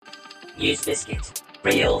NewsBiscuit.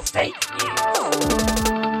 Real fake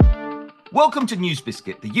news. Welcome to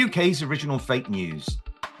NewsBiscuit, the UK's original fake news.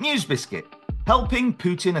 NewsBiscuit, helping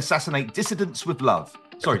Putin assassinate dissidents with love.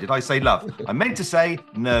 Sorry, did I say love? I meant to say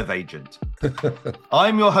nerve agent.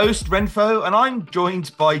 I'm your host, Renfo, and I'm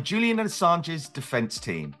joined by Julian Assange's defence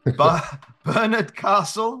team. Bernard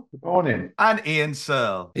Castle. Good morning. And Ian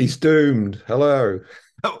Searle. He's doomed. Hello.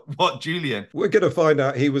 What, Julian? We're going to find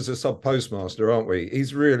out he was a sub-postmaster, aren't we?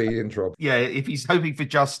 He's really in trouble. Yeah, if he's hoping for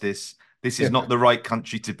justice, this is not the right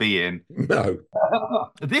country to be in. No.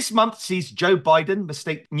 This month sees Joe Biden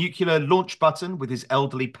mistake nuclear launch button with his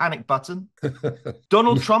elderly panic button.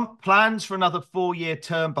 Donald Trump plans for another 4-year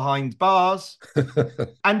term behind bars.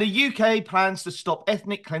 And the UK plans to stop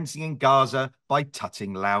ethnic cleansing in Gaza by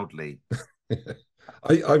tutting loudly.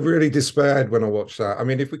 I really despaired when I watched that. I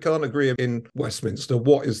mean, if we can't agree in Westminster,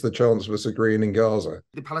 what is the chance of us agreeing in Gaza?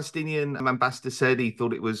 The Palestinian ambassador said he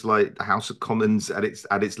thought it was like the House of Commons at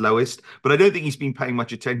its lowest, but I don't think he's been paying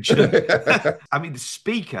much attention. I mean, the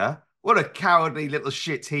Speaker, what a cowardly little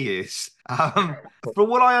shit he is. From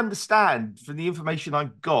what I understand, from the information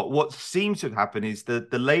I've got, what seems to have happened is that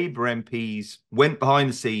the Labour MPs went behind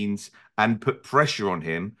the scenes and put pressure on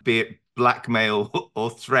him, be it blackmail or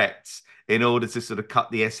threats, in order to sort of cut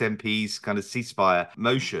the SNP's kind of ceasefire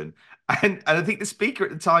motion. And I think the Speaker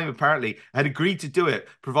at the time apparently had agreed to do it,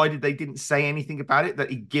 provided they didn't say anything about it, that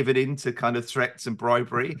he'd given in to kind of threats and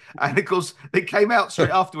bribery. And of course, they came out straight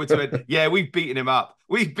afterwards and went, yeah, we've beaten him up.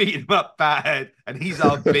 We've beaten him up bad, and he's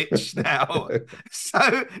our bitch now.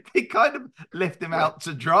 So they kind of left him out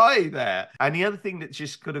to dry there. And the other thing that's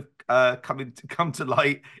just could have come to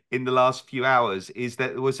light in the last few hours is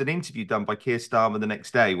that there was an interview done by Keir Starmer the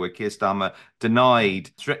next day where Keir Starmer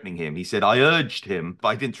denied threatening him. He said, I urged him, but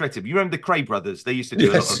I didn't threaten him. You remember the Cray brothers? They used to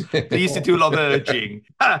do a lot of urging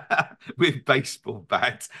with baseball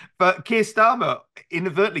bats. But Keir Starmer,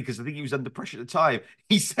 inadvertently, because I think he was under pressure at the time,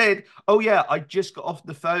 he said, oh yeah, I just got off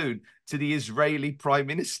the phone to the Israeli Prime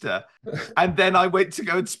Minister, and then I went to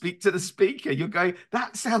go and speak to the Speaker. You're going,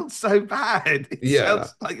 that sounds so bad. It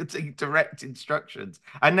sounds like you're taking direct instructions.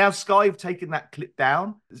 And now Sky have taken that clip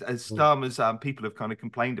down, as Starmer's people have kind of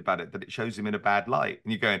complained about it, that it shows him in a bad light.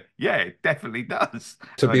 And you're going, yeah, it definitely does.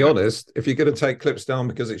 To be honest, if you're going to take clips down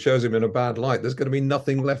because it shows him in a bad light, there's going to be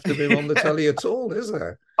nothing left of him on the telly at all, is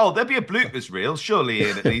there? Oh, there'll be a bloopers reel, surely,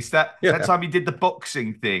 Ian, at least. That time he did the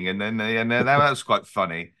boxing thing, and then that was quite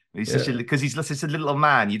funny. He's because he's such a little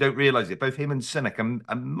man, you don't realise it. Both him and Cynic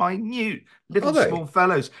are minute, little small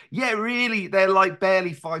fellows. Yeah, really, they're like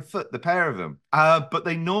barely 5 foot, the pair of them. But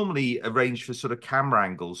they normally arrange for sort of camera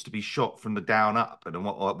angles to be shot from the down up and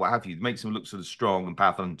what have you. It makes them look sort of strong and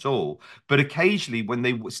powerful and tall. But occasionally, when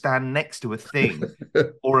they stand next to a thing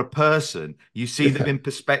or a person, you see them in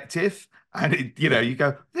perspective, and you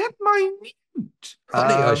go, they're minute.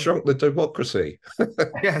 Honey, I shrunk the democracy.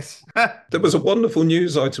 Yes. There was a wonderful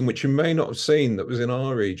news item which you may not have seen that was in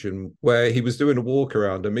our region, where he was doing a walk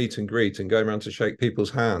around, a meet and greet, and going around to shake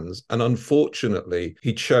people's hands. And unfortunately,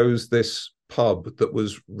 he chose this pub that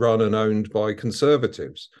was run and owned by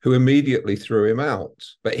Conservatives, who immediately threw him out.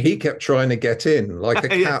 But he kept trying to get in like a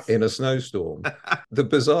cat in a snowstorm. The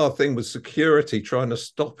bizarre thing was security trying to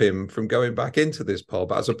stop him from going back into this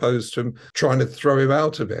pub, as opposed to him trying to throw him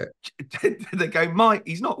out of it. They go, Mike,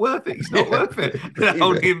 he's not worth it. He's not worth it. They're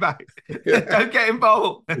holding him back. Don't get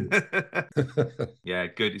involved. Yeah,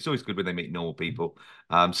 good. It's always good when they meet normal people.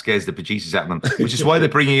 Scares the bejesus out of them, which is why they're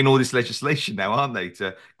bringing in all this legislation now, aren't they?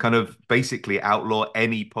 To kind of basically outlaw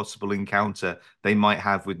any possible encounter they might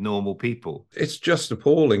have with normal people. It's just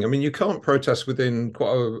appalling. I mean, you can't protest within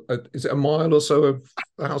is it a mile or so of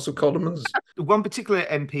the House of Commons? One particular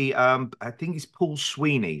MP, I think it's Paul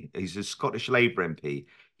Sweeney. He's a Scottish Labour MP.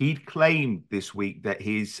 He'd claimed this week that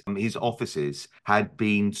his offices had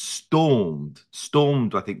been stormed.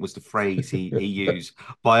 Stormed, I think, was the phrase he used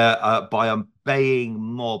by a baying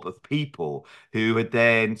mob of people who had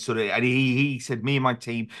then and he said, me and my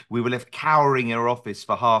team, we were left cowering in our office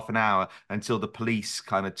for half an hour until the police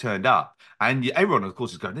kind of turned up. And everyone, of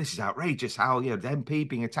course, is going, this is outrageous. How, the MP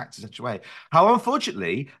being attacked in such a way. How,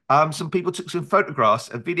 unfortunately, some people took some photographs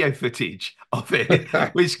and video footage of it,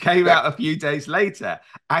 which came out a few days later.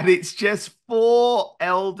 And it's just 4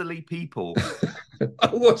 elderly people,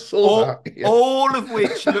 all of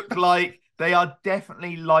which look like they are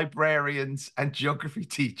definitely librarians and geography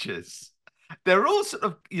teachers. They're all sort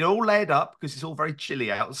of, all laid up because it's all very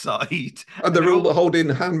chilly outside. And they're all holding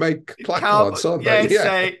handmade placards, aren't they? Yes,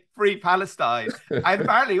 say Free Palestine. And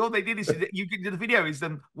apparently all they did is, you can do the video is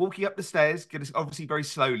them walking up the stairs, obviously very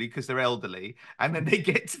slowly because they're elderly. And then they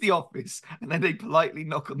get to the office and then they politely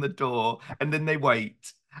knock on the door and then they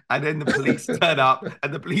wait. And then the police turn up,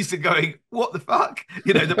 and the police are going, "What the fuck?"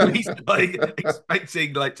 You know, the police are like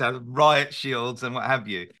expecting like to have riot shields and what have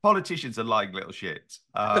you. Politicians are lying little shits.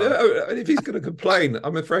 And if he's going to complain,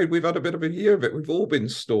 I'm afraid we've had a bit of a year of it. We've all been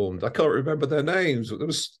stormed. I can't remember their names. There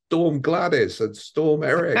was Storm Gladys and Storm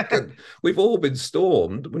Eric, and we've all been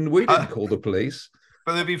stormed when we didn't call the police.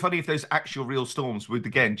 But it'd be funny if those actual real storms would,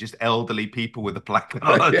 again, just elderly people with a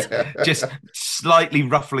placard, just slightly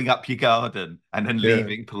ruffling up your garden and then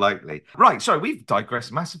leaving politely. Right, sorry, we've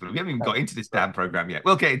digressed massively. We haven't even got into this damn program yet.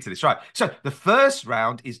 We'll get into this. Right, so the first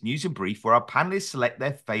round is News and Brief, where our panelists select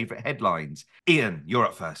their favourite headlines. Ian, you're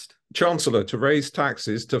up first. Chancellor to raise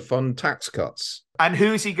taxes to fund tax cuts. And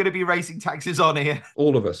who is he going to be raising taxes on here?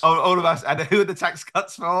 All of us. Oh, all of us. And who are the tax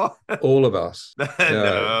cuts for? All of us.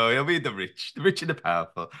 No, it'll be the rich and the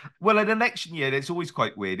powerful. Well, an election year, it's always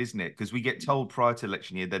quite weird, isn't it? Because we get told prior to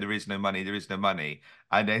election year that there is no money.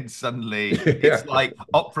 And then suddenly it's like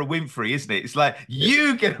Oprah Winfrey, isn't it? It's like,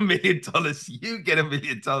 you get $1 million, you get $1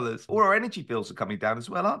 million. All our energy bills are coming down as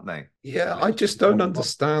well, aren't they? Yeah, I just don't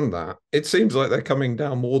understand that. It seems like they're coming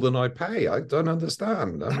down more than I pay. I don't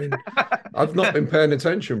understand. I mean, I've not been paying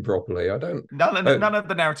attention properly. I don't. None of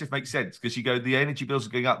the narrative makes sense, because you go, the energy bills are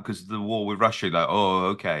going up because of the war with Russia. Like, oh,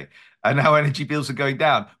 okay. And now energy bills are going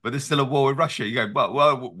down, but there's still a war with Russia. You go,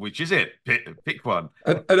 well, which is it? Pick one.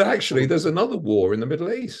 And actually, there's another war in the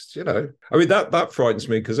Middle East. You know, I mean, that frightens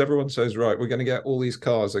me, because everyone says, right, we're going to get all these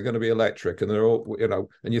cars, they're going to be electric, and they're all, you know,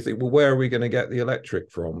 and you think, well, where are we going to get the electric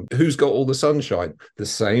from? Who's got all the sunshine? The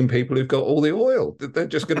same people who've got all the oil. They're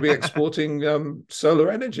just going to be exporting solar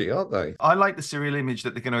energy, aren't they? I like the serial image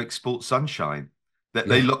that they're going to export sunshine. That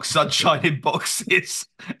they lock sunshine in boxes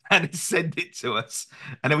and send it to us,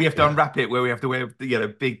 and then we have to unwrap it, where we have to wear, you know,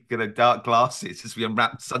 big, you know, dark glasses as we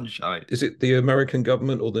unwrap sunshine. Is it the American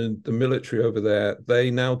government or the military over there? They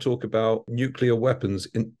now talk about nuclear weapons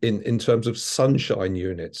in terms of sunshine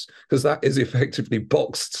units, because that is effectively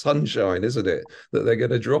boxed sunshine, isn't it? That they're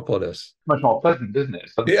going to drop on us. Much more pleasant, isn't it?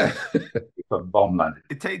 Yeah. A bomb landed.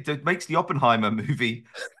 It makes the Oppenheimer movie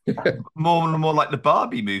more and more like the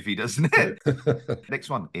Barbie movie, doesn't it?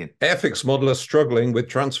 Next one, Ian. Airfix modeler struggling with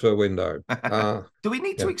transfer window. Do we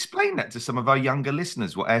need to explain that to some of our younger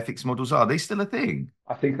listeners, what Airfix models are? Are they still a thing?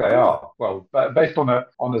 I think they are. Well, based on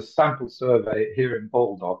a sample survey here in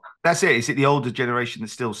Baldock. That's it. Is it the older generation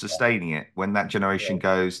that's still sustaining it? When that generation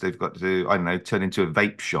goes, they've got to, I don't know, turn into a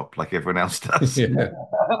vape shop like everyone else does. Yeah.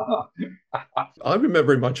 I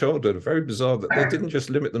remember in my childhood, very bizarre, that they didn't just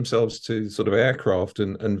limit themselves to sort of aircraft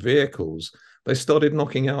and vehicles. They started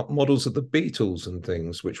knocking out models of the Beatles and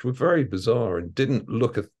things, which were very bizarre and didn't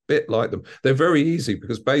look a bit like them. They're very easy,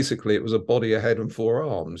 because basically it was a body, a head, and 4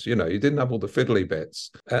 arms. You know, you didn't have all the fiddly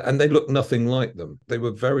bits, and they looked nothing like them. They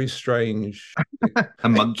were very strange.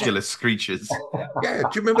 Homunculus creatures. Yeah,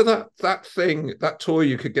 do you remember that thing, that toy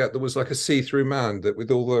you could get that was like a see-through man that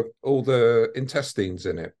with all the intestines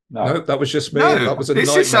in it? No, that was just me. No, that was a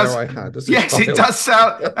nightmare I had. Yes, it does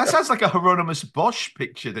sound. That sounds like a Hieronymus Bosch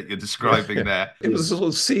picture that you're describing there. It was a sort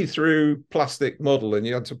of see-through plastic model, and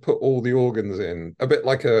you had to put all the organs in, a bit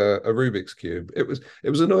like a Rubik's Cube. It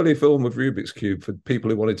was an early form of Rubik's Cube for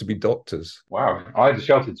people who wanted to be doctors. Wow, I had a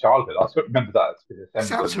sheltered childhood. I remember that.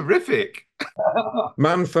 Sounds horrific.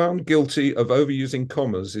 Man found guilty of overusing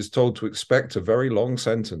commas is told to expect a very long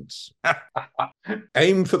sentence.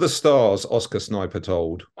 Aim for the stars, Oscar Sniper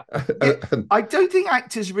told. I don't think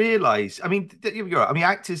actors realise. I mean, you're right. I mean,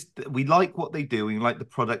 actors, we like what they do, we like the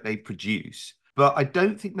product they produce, but I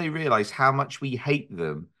don't think they realise how much we hate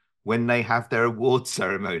them when they have their award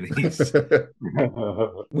ceremonies.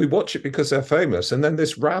 We watch it because they're famous, and then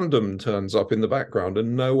this random turns up in the background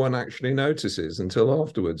and no one actually notices until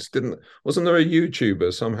afterwards. Wasn't there a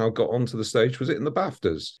YouTuber somehow got onto the stage? Was it in the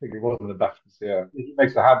BAFTAs? I think it was in the BAFTAs, yeah. He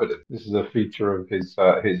makes a habit of this. Is a feature of his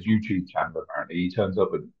YouTube channel, apparently. He turns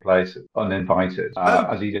up at places uninvited,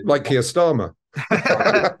 as he did. Like Keir Starmer.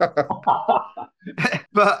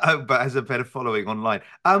 but has a better following online.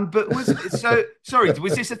 Was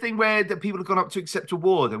this a thing where that people have gone up to accept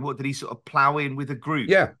award, and what did he sort of plow in with a group?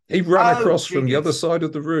 Yeah, he ran across from the other side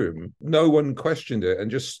of the room. No one questioned it and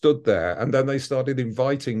just stood there, and then they started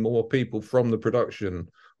inviting more people from the production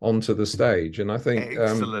onto the stage. And I think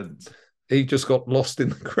excellent. He just got lost in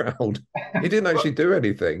the crowd. He didn't actually do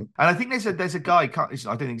anything. And I think there's a guy, I don't think it's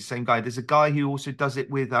the same guy. There's a guy who also does it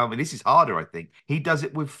with, and this is harder, I think. He does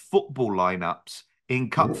it with football lineups in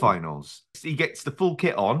cup finals. He gets the full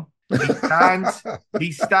kit on. He stands,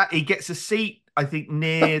 he gets a seat, I think,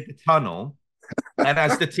 near the tunnel. And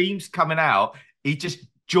as the team's coming out, he just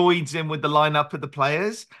joins in with the lineup of the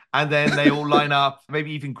players, and then they all line up,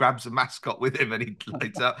 maybe even grabs a mascot with him and he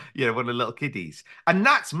lights up, one of the little kiddies. And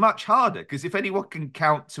that's much harder because if anyone can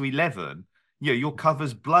count to 11, your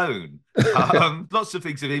cover's blown. Lots of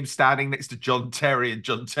things of him standing next to John Terry and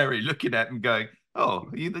John Terry looking at him going, "Oh,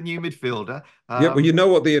 are you the new midfielder?" Yeah, well, you know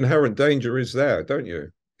what the inherent danger is there, don't you?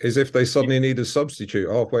 Is if they suddenly need a substitute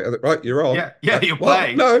halfway. Right, you're on. Yeah, you're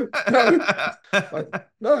playing. No.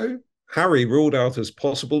 No. Harry ruled out as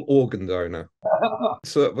possible organ donor. It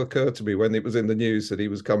sort of occurred to me when it was in the news that he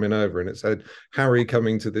was coming over and it said, Harry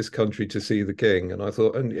coming to this country to see the king. And I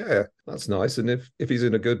thought, and yeah, that's nice. And if he's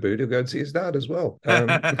in a good mood, he'll go and see his dad as well.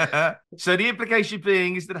 So the implication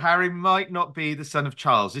being is that Harry might not be the son of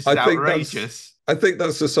Charles. This is outrageous. I think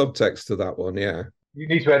that's the subtext to that one, yeah. You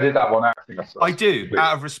need to edit that one out. I do,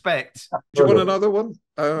 out of respect. Do you want another one?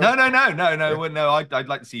 No. I'd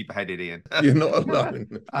like to see you beheaded, Ian. You're not alone.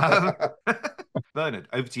 Bernard,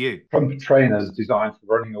 over to you. Trump trainers designed for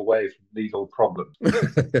running away from legal problems.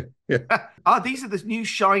 Yeah. These are the new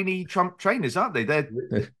shiny Trump trainers, aren't they? They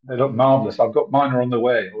look marvelous. I've got mine are on the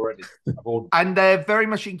way already. And they're very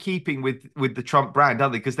much in keeping with the Trump brand,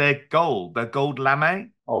 aren't they? Because they're gold. They're gold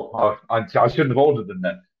lame. Oh, I shouldn't have ordered them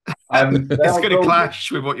then. It's going to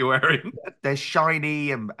clash with what you're wearing. They're shiny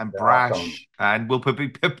and brash, and will be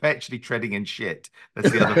perpetually treading in shit. That's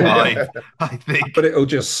the other vibe, I think. But it'll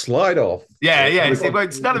just slide off. Yeah.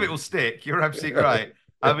 None of it will stick. You're absolutely right.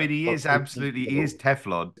 I mean, he is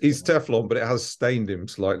Teflon. He's Teflon, but it has stained him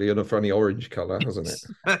slightly in a funny orange colour, hasn't it?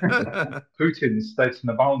 Putin states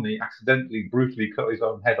Navalny accidentally brutally cut his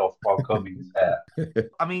own head off while combing his hair.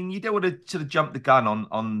 I mean, you don't want to sort of jump the gun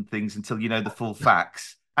on things until you know the full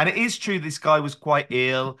facts. And it is true this guy was quite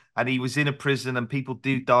ill and he was in a prison, and people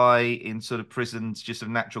do die in sort of prisons just of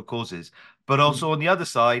natural causes. But also on the other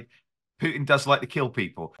side, Putin does like to kill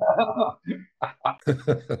people.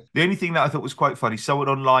 The only thing that I thought was quite funny, someone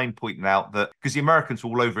online pointing out that, because the Americans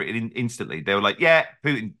were all over it instantly, they were like, yeah,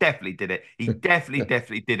 Putin definitely did it. He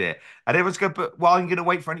definitely did it. And everyone's going, but well, I'm going to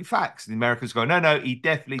wait for any facts. And the Americans go, no, he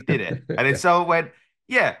definitely did it. And then someone went,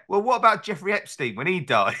 yeah, well, what about Jeffrey Epstein when he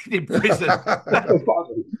died in prison?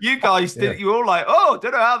 You guys did. You were all like, oh,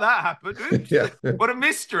 don't know how that happened. Oops. Yeah. What a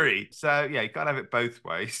mystery. So, yeah, you can't have it both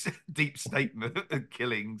ways. Deep statement and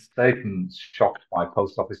killings. Satan's shocked by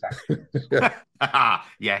post office actions.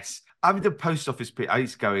 Yes. I mean, the post office bit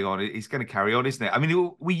is going on. It's going to carry on, isn't it? I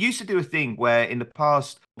mean, we used to do a thing where in the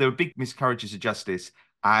past, there were big miscarriages of justice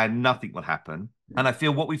and nothing will happen. And I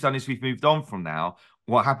feel what we've done is we've moved on from now.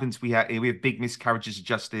 What happens? We have big miscarriages of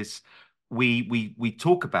justice. We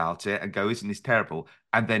talk about it and go, isn't this terrible?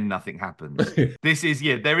 And then nothing happens. This is,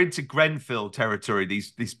 they're into Grenfell territory,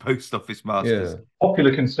 these post office masters. Yeah.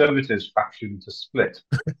 Popular Conservatives faction to split.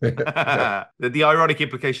 The ironic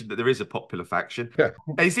implication that there is a popular faction. Yeah.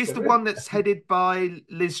 Is this the one that's headed by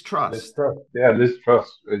Liz Truss? Liz Truss. Yeah, Liz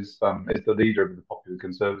Truss is the leader of the Popular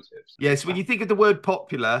Conservatives. Yes, when you think of the word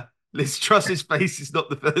popular, Liz Truss's face is not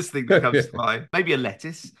the first thing that comes to mind. Maybe a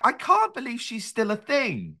lettuce. I can't believe she's still a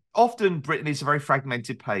thing. Often Britain is a very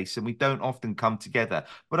fragmented place and we don't often come together.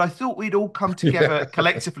 But I thought we'd all come together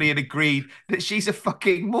collectively and agreed that she's a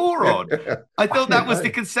fucking moron. I thought that was the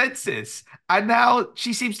consensus. And now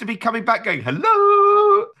she seems to be coming back going,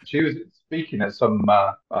 hello. She was speaking at some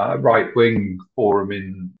right-wing forum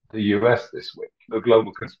in the US this week, the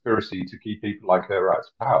global conspiracy to keep people like her out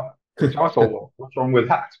of power. Which I thought, well, what's wrong with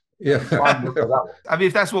that? Yeah. I mean,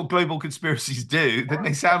 if that's what global conspiracies do, then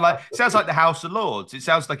it sounds like the House of Lords. It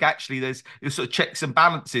sounds like actually there's sort of checks and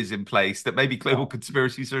balances in place that maybe global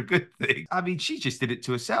conspiracies are a good thing. I mean, she just did it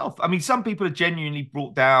to herself. I mean, some people are genuinely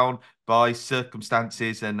brought down by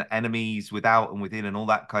circumstances and enemies without and within and all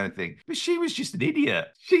that kind of thing. But she was just an idiot.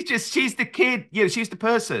 She's the kid, she's the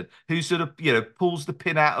person who sort of, pulls the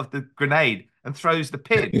pin out of the grenade and throws the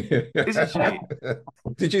pin, isn't she?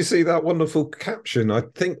 Did you see that wonderful caption? I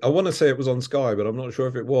want to say it was on Sky, but I'm not sure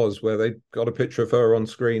if it was, where they got a picture of her on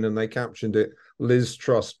screen and they captioned it, Liz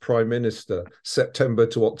Truss, Prime Minister, September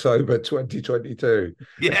to October 2022.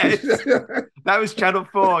 Yes, that was Channel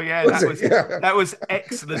 4. Yeah, that was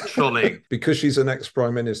excellent trolling. Because she's an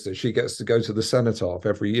ex-Prime Minister, she gets to go to the Cenotaph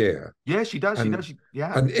every year. Yeah, she does.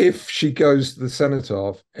 Yeah. And if she goes to the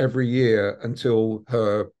Cenotaph every year until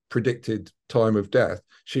her predicted time of death,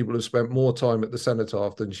 she will have spent more time at the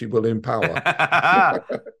Cenotaph than she will in power.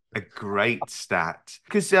 A great stat.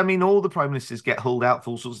 Because, I mean, all the prime ministers get hauled out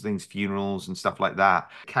for all sorts of things, funerals and stuff like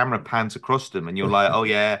that. Camera pans across them and you're like, oh,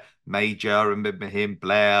 yeah, Major, I remember him.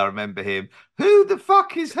 Blair, I remember him. Who the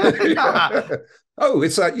fuck is her? Oh,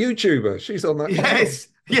 it's that YouTuber. She's on that channel.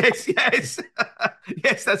 Yes, yes.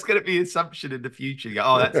 Yes, that's going to be the assumption in the future. You go,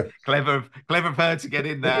 oh, that's clever of her to get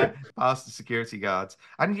in there past the security guards.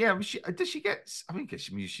 And yeah, does she get, I mean,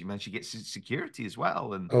 she gets security as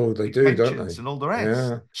well, and Oh, they do, don't pensions they? and all the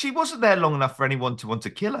rest. Yeah. She wasn't there long enough for anyone to want to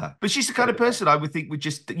kill her. But she's the kind of person I would think would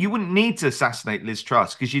just, you wouldn't need to assassinate Liz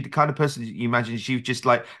Truss, because she's the kind of person you imagine she would just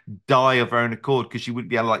like die of her own accord, because she wouldn't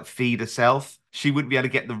be able to like feed herself. She wouldn't be able to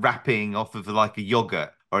get the wrapping off of like a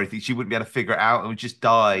yogurt or anything. She wouldn't be able to figure it out and would just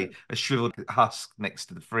die a shriveled husk next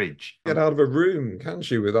to the fridge. Get out of a room, can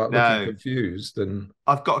she, without looking confused? And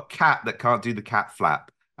I've got a cat that can't do the cat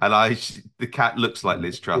flap, and the cat looks like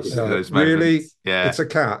Liz Truss. Really? Yeah, it's a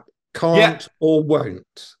cat. Can't or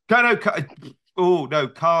won't? No, oh no,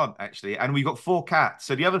 can't actually. And we've got 4 cats,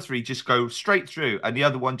 so the other 3 just go straight through, and the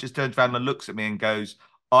other one just turns around and looks at me and goes,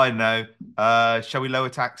 I know. Shall we lower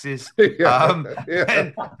taxes? Yeah.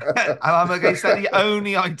 And I'm like, is that the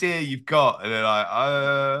only idea you've got? And they're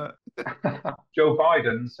like, Joe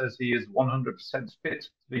Biden says he is 100% fit to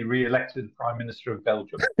be re-elected Prime Minister of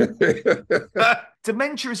Belgium.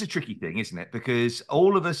 Dementia is a tricky thing, isn't it? Because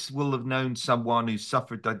all of us will have known someone who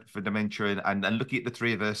suffered for dementia, and looking at the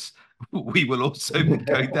 3 of us, we will also be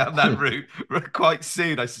going down that route quite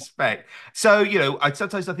soon, I suspect. So, you know,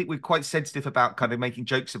 sometimes I think we're quite sensitive about kind of making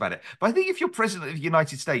jokes about it. But I think if you're president of the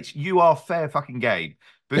United States, you are fair fucking game,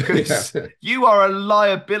 because you are a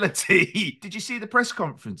liability. Did you see the press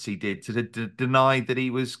conference he did to deny that he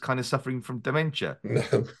was kind of suffering from dementia?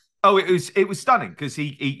 No. Oh, it was stunning, because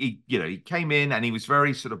he came in and he was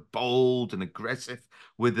very sort of bold and aggressive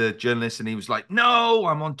with the journalists, and he was like, "No,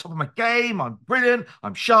 I'm on top of my game. I'm brilliant.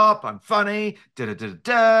 I'm sharp. I'm funny." Da da da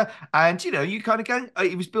da. And you kind of going.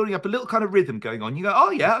 He was building up a little kind of rhythm going on. You go,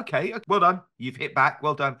 "Oh yeah, okay, well done. You've hit back.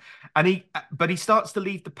 Well done." And but he starts to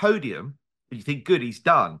leave the podium. And you think, "Good, he's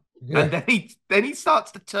done." Yeah. And then he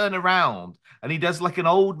starts to turn around, and he does like an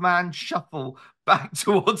old man shuffle back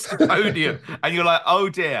towards the podium, and you're like, oh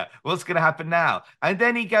dear, what's going to happen now? And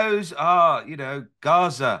then he goes,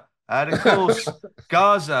 Gaza, and of course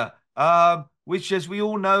Gaza, which, as we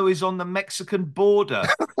all know, is on the Mexican border.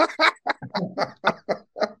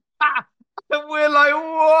 And we're like,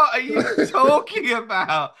 what are you talking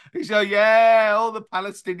about? He's like, yeah, all the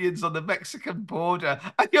Palestinians on the Mexican border.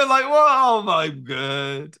 And you're like, oh my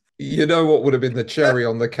God. You know what would have been the cherry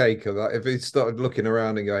on the cake of that? If he started looking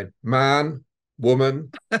around and going, man,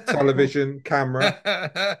 woman, television, camera,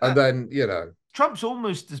 and then, Trump's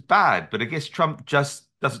almost as bad, but I guess Trump just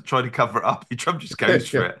doesn't try to cover it up. Trump just goes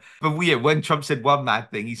for it. But when Trump said one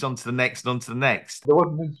mad thing, he's on to the next and on to the next. There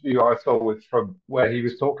was an interview I saw with Trump where he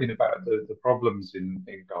was talking about the problems in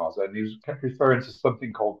Gaza, and he kept referring to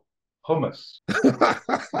something called hummus.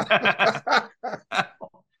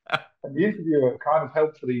 And the interviewer kind of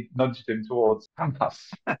helpfully nudged him towards Hamas.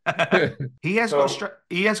 He has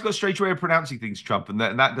got a strange way of pronouncing things, Trump, and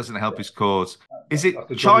that doesn't help his cause. Is it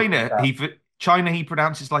China? He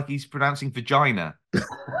pronounces like he's pronouncing vagina,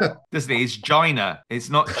 doesn't he? It's Gina. It's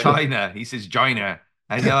not China. He says Gina.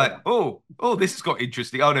 And you're like, oh, this has got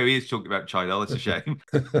interesting. Oh, no, he is talking about China. Oh, that's a shame.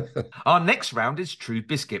 Our next round is True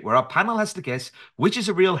Biscuit, where our panel has to guess which is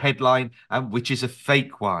a real headline and which is a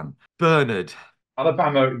fake one. Bernard.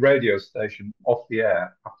 Alabama radio station off the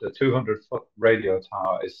air after 200-foot radio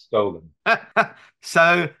tower is stolen.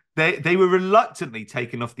 So they were reluctantly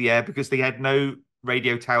taken off the air because they had no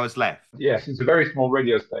radio towers left. Yes, it's a very small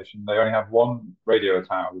radio station. They only have one radio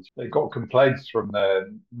tower, which they got complaints from their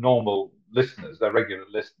normal listeners, their regular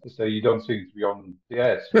listeners, so you don't seem to be on the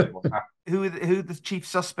air to see what's happening. Who are the chief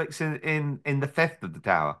suspects in the theft of the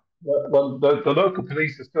tower? Well, the local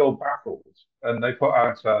police are still baffled, and they put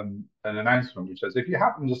out an announcement which says, if you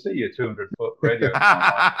happen to see a 200-foot radio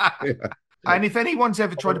tower... And if anyone's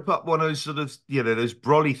ever tried to put up one of those sort of, those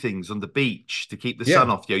brolly things on the beach to keep the sun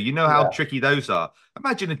off you, you know how tricky those are.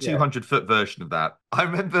 Imagine a 200-foot version of that. I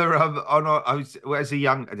remember I was as a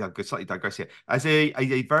young, I slightly digress here, as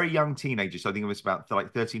a very young teenager, so I think I was about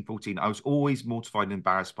like 13, 14, I was always mortified and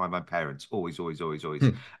embarrassed by my parents. Always.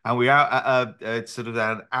 And we were out at a sort of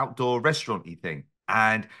an outdoor restaurant-y thing.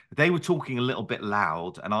 And they were talking a little bit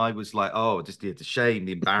loud, and I was like, "Oh, just the shame,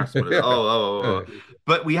 the embarrassment."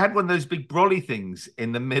 But we had one of those big brolly things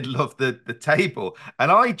in the middle of the table, and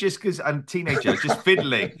I just I'm a teenager, just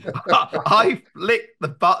fiddling. I flicked the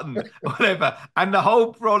button, whatever, and the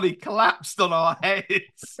whole brolly collapsed on our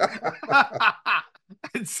heads.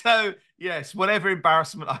 And so, yes, whatever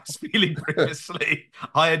embarrassment I was feeling previously,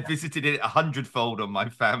 I had visited it 100-fold on my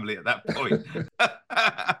family at that point.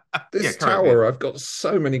 This tower, I've got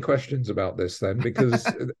so many questions about this then, because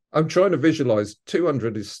I'm trying to visualize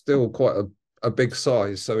 200 is still quite a big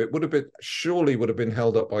size, so it would have been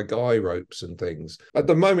held up by guy ropes and things. At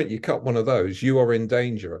the moment you cut one of those, you are in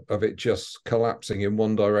danger of it just collapsing in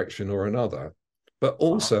one direction or another. But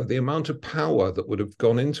also the amount of power that would have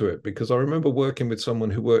gone into it, because I remember working with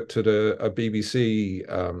someone who worked at a BBC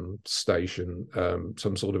station,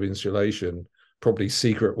 some sort of installation, probably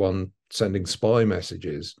secret one, sending spy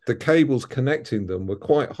messages. The cables connecting them were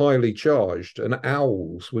quite highly charged, and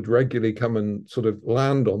owls would regularly come and sort of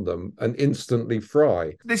land on them and instantly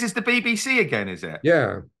fry. This is the BBC again, is it?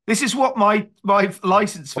 Yeah. This is what my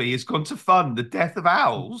license fee has gone to fund, the death of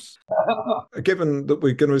owls. Given that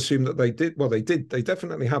we're going to assume that they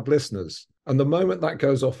definitely have listeners. And the moment that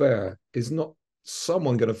goes off air is not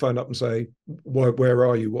someone going to phone up and say, where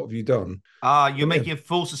are you? What have you done? You're making a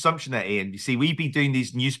false assumption there, Ian. You see, we've been doing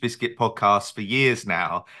these NewsBiscuit podcasts for years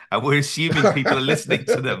now, and we're assuming people are listening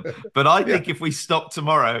to them. But I think if we stopped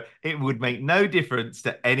tomorrow, it would make no difference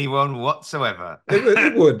to anyone whatsoever.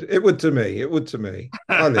 It would to me. It would to me.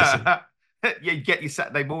 I listen. Yeah, you get your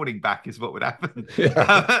Saturday morning back is what would happen.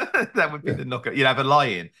 Yeah. That would be the knockout. You'd have a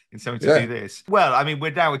lie-in someone to do this. Well, I mean, we're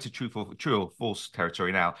now into true or false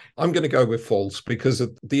territory now. I'm going to go with false because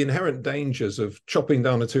of the inherent dangers of chopping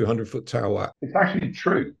down a 200-foot tower. It's actually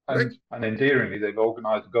true. And endearingly, they've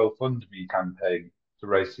organised a GoFundMe campaign to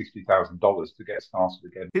raise $60,000 to get started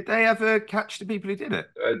again. Did they ever catch the people who did it?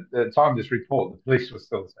 At the time of this report, the police were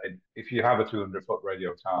still saying, if you have a 200-foot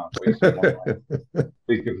radio tower, please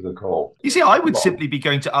give us a call. You see, I would simply be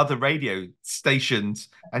going to other radio stations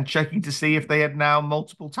and checking to see if they had now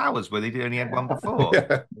multiple towers where they only had one before.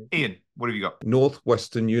 Yeah. Ian, what have you got?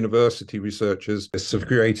 Northwestern University researchers have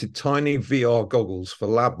created tiny VR goggles for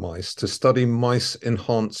lab mice to study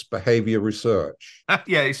mice-enhanced behavior research.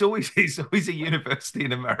 Yeah, it's always a university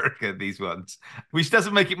in America, these ones, which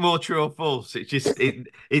doesn't make it more true or false.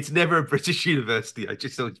 It's never a British university. I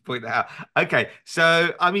just thought to point that out. Okay,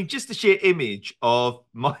 so I mean, just the sheer image of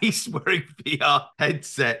mice wearing VR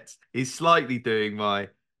headsets is slightly doing my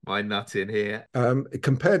nut in here.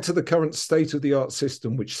 Compared to the current state-of-the-art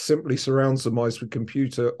system, which simply surrounds the mice with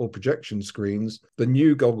computer or projection screens, the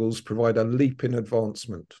new goggles provide a leap in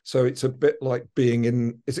advancement. So it's a bit like being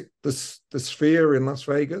in, is it the Sphere in Las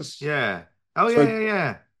Vegas? Yeah. Oh,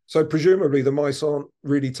 yeah. So presumably the mice aren't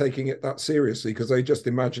really taking it that seriously because they're just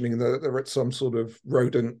imagining that they're at some sort of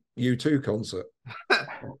rodent U2 concert.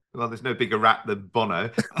 Well, there's no bigger rat than Bono.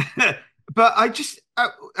 But I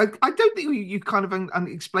don't think you kind of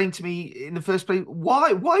explained to me in the first place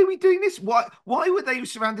why are we doing this? Why were they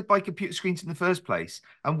surrounded by computer screens in the first place?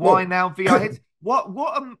 And why now VR heads? What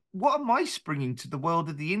are mice bringing to the world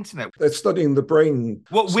of the internet? They're studying the brain.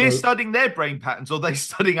 We're studying their brain patterns, or they're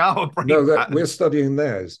studying our brain patterns? We're studying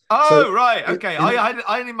theirs. Oh, so right. Okay.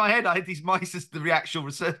 I in my head, I had these mice as the actual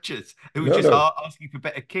researchers who were asking for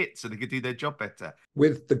better kit so they could do their job better.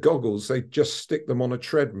 With the goggles, they just stick them on a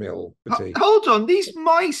treadmill. Hold on. These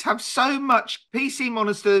mice have so much PC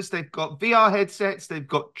monitors. They've got VR headsets. They've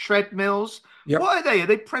got treadmills. Yep. What are they? Are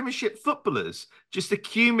they Premiership footballers just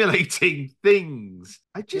accumulating things?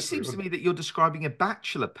 It just seems to me that you're describing a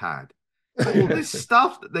bachelor pad. All this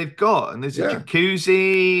stuff that they've got, and there's a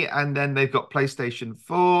jacuzzi, and then they've got PlayStation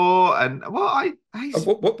 4, and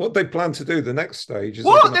what they plan to do the next stage is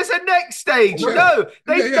there's a next stage. No,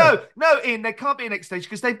 Ian, there can't be a next stage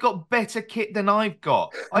because they've got better kit than I've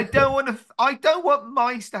got. I don't want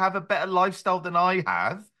mice to have a better lifestyle than I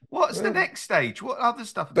have. What's the next stage? What other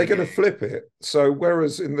stuff? They're going to flip it. So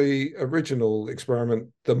whereas in the original experiment,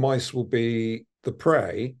 the mice will be the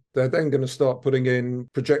prey, they're then going to start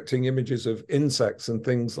projecting images of insects and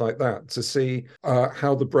things like that to see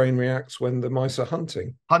how the brain reacts when the mice are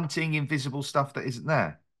hunting. Hunting invisible stuff that isn't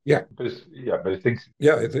there. Yeah. But it thinks...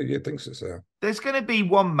 Yeah, it thinks it's there. There's going to be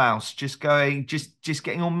one mouse just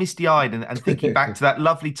getting all misty-eyed and thinking back to that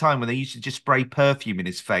lovely time when they used to just spray perfume in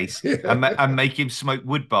his face and make him smoke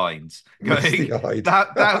woodbines. Going,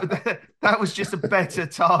 that was just a better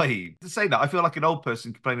time. To say that, I feel like an old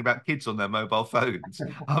person complaining about kids on their mobile phones.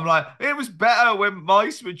 I'm like, it was better when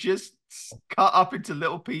mice were just cut up into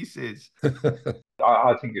little pieces.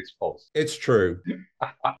 I think it's false. It's true.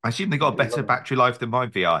 I assume they got a better battery life than my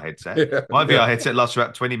VR headset. My VR headset lasts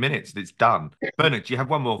about 20 minutes and it's done. Bernard, do you have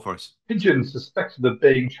one more for us? Pigeons suspected of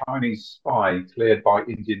being Chinese spy cleared by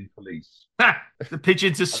Indian police. The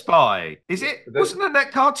pigeon's a spy. Is it? Wasn't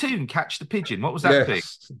that cartoon, Catch the Pigeon? What was that thing?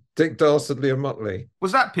 Dick Dastardly and Muttley.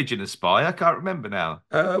 Was that pigeon a spy? I can't remember now.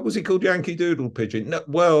 Was he called Yankee Doodle Pigeon? No,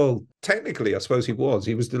 well, technically, I suppose he was.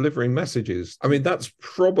 He was delivering messages. I mean, that's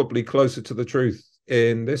probably closer to the truth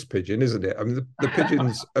in this pigeon, isn't it? I mean, the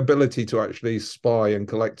pigeon's ability to actually spy and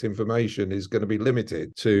collect information is going to be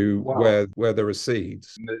limited to where there are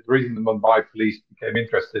seeds. The reason the Mumbai police became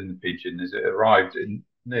interested in the pigeon is it arrived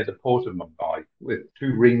near the port of Mumbai with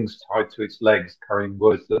 2 rings tied to its legs carrying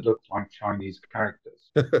words that looked like Chinese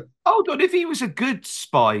characters. Hold on, if he was a good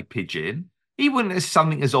spy pigeon, he wouldn't have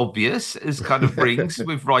something as obvious as kind of rings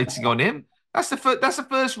with writing on him. That's the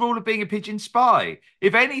first rule of being a pigeon spy.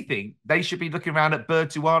 If anything, they should be looking around at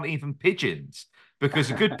birds who aren't even pigeons,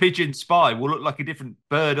 because a good pigeon spy will look like a different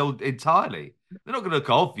bird entirely. They're not going to look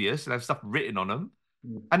obvious and have stuff written on them.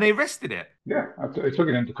 And they arrested it. Yeah, I took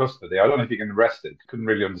it into custody. I don't know if you can arrest it. Couldn't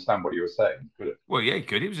really understand what you were saying, could it? Well, yeah, he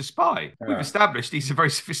could. He was a spy. Yeah. We've established he's a very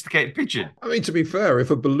sophisticated pigeon. I mean, to be fair, if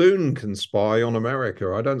a balloon can spy on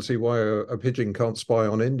America, I don't see why a pigeon can't spy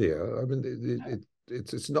on India. I mean,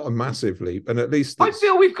 it's not a massive leap, and at least I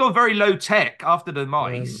feel we've got very low tech after the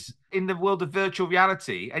mice in the world of virtual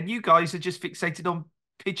reality, and you guys are just fixated on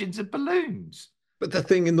pigeons and balloons. But the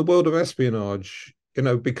thing in the world of espionage,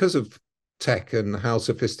 because of tech and how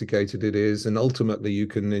sophisticated it is, and ultimately you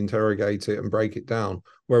can interrogate it and break it down,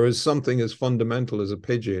 whereas something as fundamental as a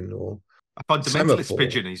pigeon or a fundamentalist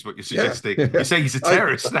pigeon is what you're suggesting. Yeah. You're saying he's a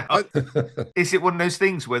terrorist now. Is it one of those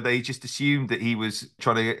things where they just assumed that he was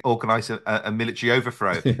trying to organise a military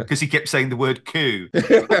overthrow because he kept saying the word coup?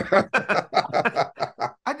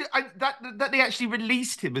 That they actually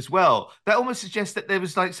released him as well. That almost suggests that there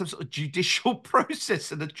was like some sort of judicial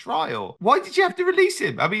process and a trial. Why did you have to release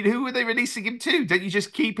him? I mean, who were they releasing him to? Don't you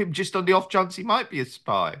just keep him just on the off chance he might be a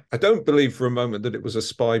spy? I don't believe for a moment that it was a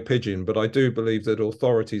spy pigeon, but I do believe that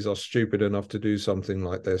authorities are stupid enough to do something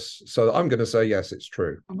like this. So I'm going to say yes, it's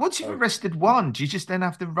true. Once you've arrested one, do you just then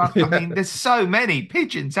have to run? I mean, there's so many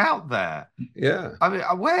pigeons out there. Yeah. I mean,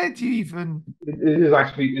 where do you even?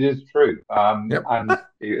 It is true. Yep. And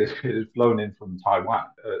it is flown in from Taiwan,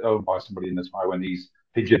 owned by somebody in the Taiwanese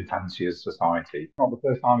Pigeon Fanciers Society. Not the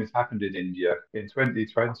first time it's happened in India. In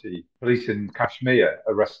 2020, police in Kashmir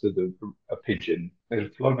arrested a pigeon. It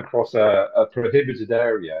had flown across a prohibited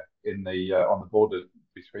area on the border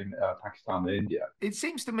between Pakistan and India. It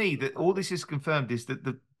seems to me that all this is confirmed is that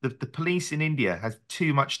the police in India has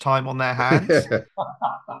too much time on their hands.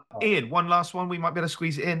 Ian, one last one. We might be able to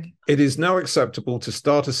squeeze it in. It is now acceptable to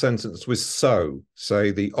start a sentence with so,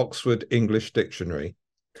 say the Oxford English Dictionary.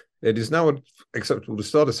 It is now acceptable to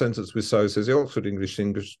start a sentence with so, says the Oxford English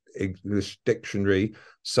Dictionary.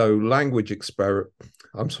 So language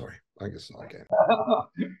I'm sorry, I guess again.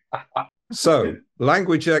 So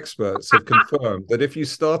language experts have confirmed that if you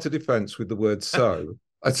start a defense with the word so,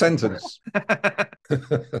 a sentence. Are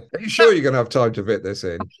you sure you're going to have time to fit this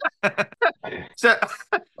in? So.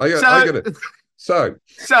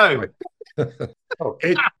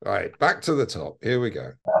 Right, back to the top. Here we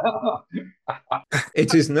go.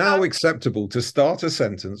 It is now acceptable to start a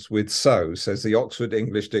sentence with so, says the Oxford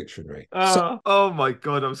English Dictionary. Oh my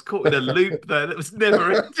God, I was caught in a loop there that was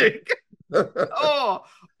never ending.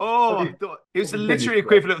 It was the literary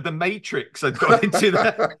equivalent of the Matrix. I got into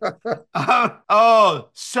that.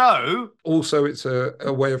 So also it's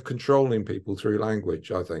a way of controlling people through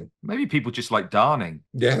language, I think. Maybe people just like darning.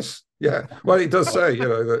 Yes. Yeah. Well, it does say,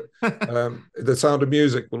 that the Sound of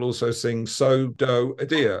Music will also sing so do a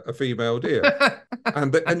deer, a female deer.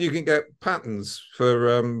 and you can get patterns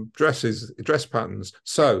for dress patterns.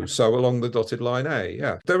 So along the dotted line A.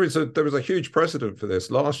 Yeah. There was a huge precedent for this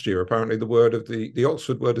last year. Apparently the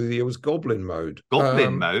Oxford word of the year was goblin mode.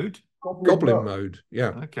 Goblin mode? Goblin mode, yeah.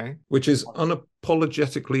 Okay. Which is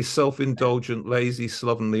unapologetically self-indulgent, lazy,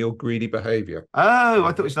 slovenly, or greedy behaviour. Oh, I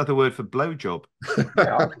thought it was another word for blowjob.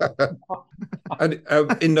 And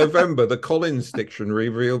in November, the Collins Dictionary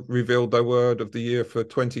revealed their word of the year for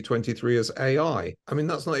 2023 as AI. I mean,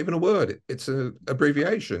 that's not even a word. It's an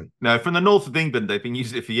abbreviation. No, from the north of England, they've been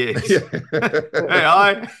using it for years.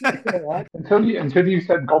 AI. Until you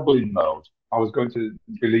said goblin mode, I was going to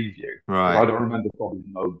believe you. Right. I don't remember goblin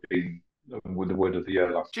mode being with the word of the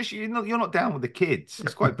year last. Just you're not down with the kids.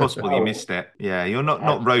 It's quite possible you missed it. Yeah, you're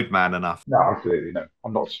not roadman enough. No, absolutely no.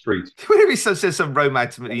 I'm not street. Whenever he says some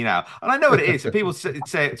romance to me now, and I know what it is, and people say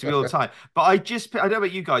it to me all the time. But I don't know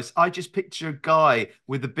about you guys. I just picture a guy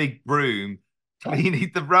with a big broom cleaning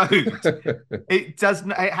the road. It has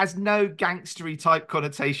no gangstery type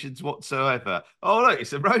connotations whatsoever. Oh look,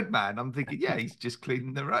 it's a roadman. I'm thinking, yeah, he's just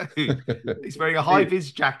cleaning the road. He's wearing a high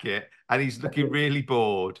vis jacket and he's looking really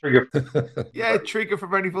bored. Trigger. Yeah, Trigger from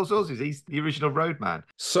Running Full Sources. He's the original roadman.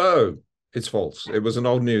 So it's false. It was an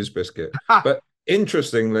old news biscuit. But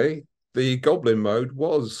interestingly, the Goblin mode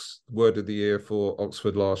was word of the year for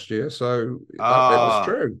Oxford last year, so that bit was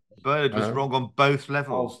true. Bernard was wrong on both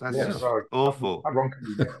levels. That's just awful. How wrong can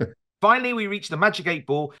you get? Finally, we reached the Magic 8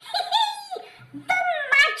 Ball. The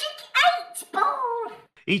Magic 8 Ball!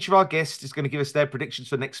 Each of our guests is going to give us their predictions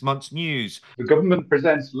for next month's news. The government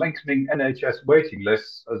presents lengthening NHS waiting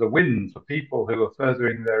lists as a win for people who are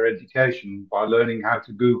furthering their education by learning how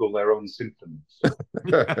to Google their own symptoms.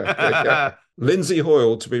 Lindsay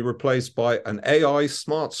Hoyle to be replaced by an AI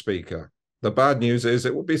smart speaker. The bad news is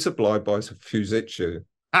it will be supplied by Fusitsu.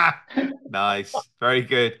 Nice. Very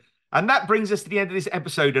good. And that brings us to the end of this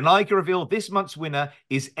episode. And I can reveal this month's winner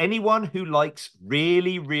is anyone who likes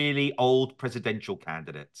really, really old presidential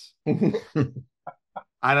candidates.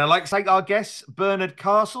 And I'd like to thank our guest, Bernard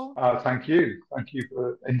Castle. Thank you. Thank you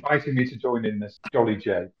for inviting me to join in this Jolly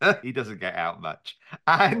J. He doesn't get out much.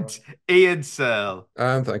 And Ian Searle.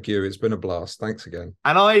 And thank you. It's been a blast. Thanks again.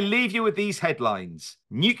 And I leave you with these headlines.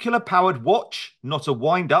 Nuclear-powered watch, not a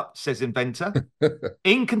wind-up, says inventor.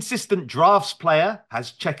 Inconsistent drafts player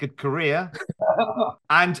has checkered career.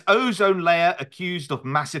 And ozone layer accused of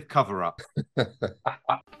massive cover-up.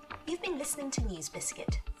 You've been listening to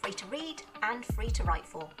NewsBiscuit, free to read and free to write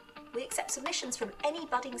for. We accept submissions from any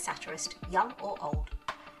budding satirist, young or old.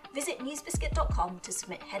 Visit newsbiscuit.com to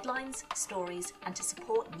submit headlines, stories, and to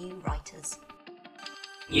support new writers.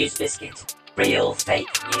 NewsBiscuit, real fake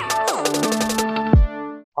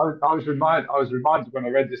news. I was reminded when I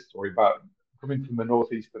read this story about coming from the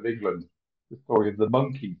northeast of England, the story of the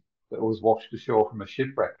monkey that was washed ashore from a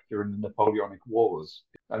shipwreck during the Napoleonic Wars.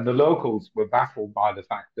 And the locals were baffled by the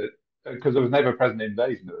fact that, because there was never a present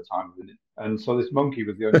invasion at the time, and so this monkey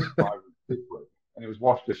was the only survivor of the shipwreck, and it was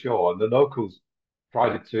washed ashore, and the locals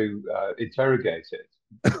tried to interrogate it,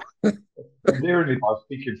 nearly by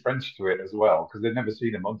speaking French to it as well, because they'd never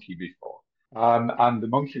seen a monkey before. And the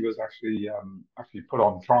monkey was actually put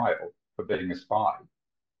on trial for being a spy,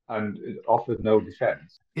 and it offered no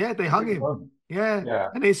defense. Yeah, they hung him. Yeah.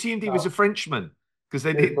 And they assumed he was a Frenchman because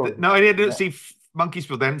they didn't see monkeys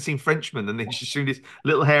before. They hadn't seen Frenchmen, and they just assumed this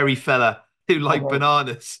little hairy fella who liked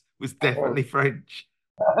bananas was definitely French.